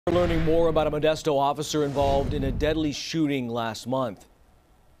We're learning more about a Modesto officer involved in a deadly shooting last month.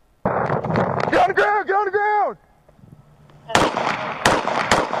 Get on the ground! Get on the ground!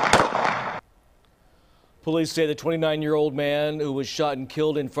 Police say the 29-year-old man who was shot and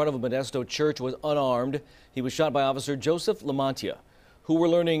killed in front of a Modesto church was unarmed. He was shot by Officer Joseph Lamantia, who we're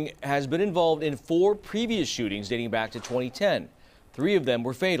learning has been involved in 4 previous shootings dating back to 2010. 3 of them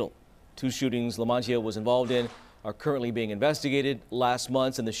were fatal. 2 shootings Lamantia was involved in are currently being investigated. Last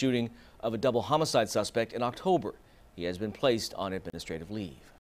month in the shooting of a double homicide suspect in October. He has been placed on administrative leave.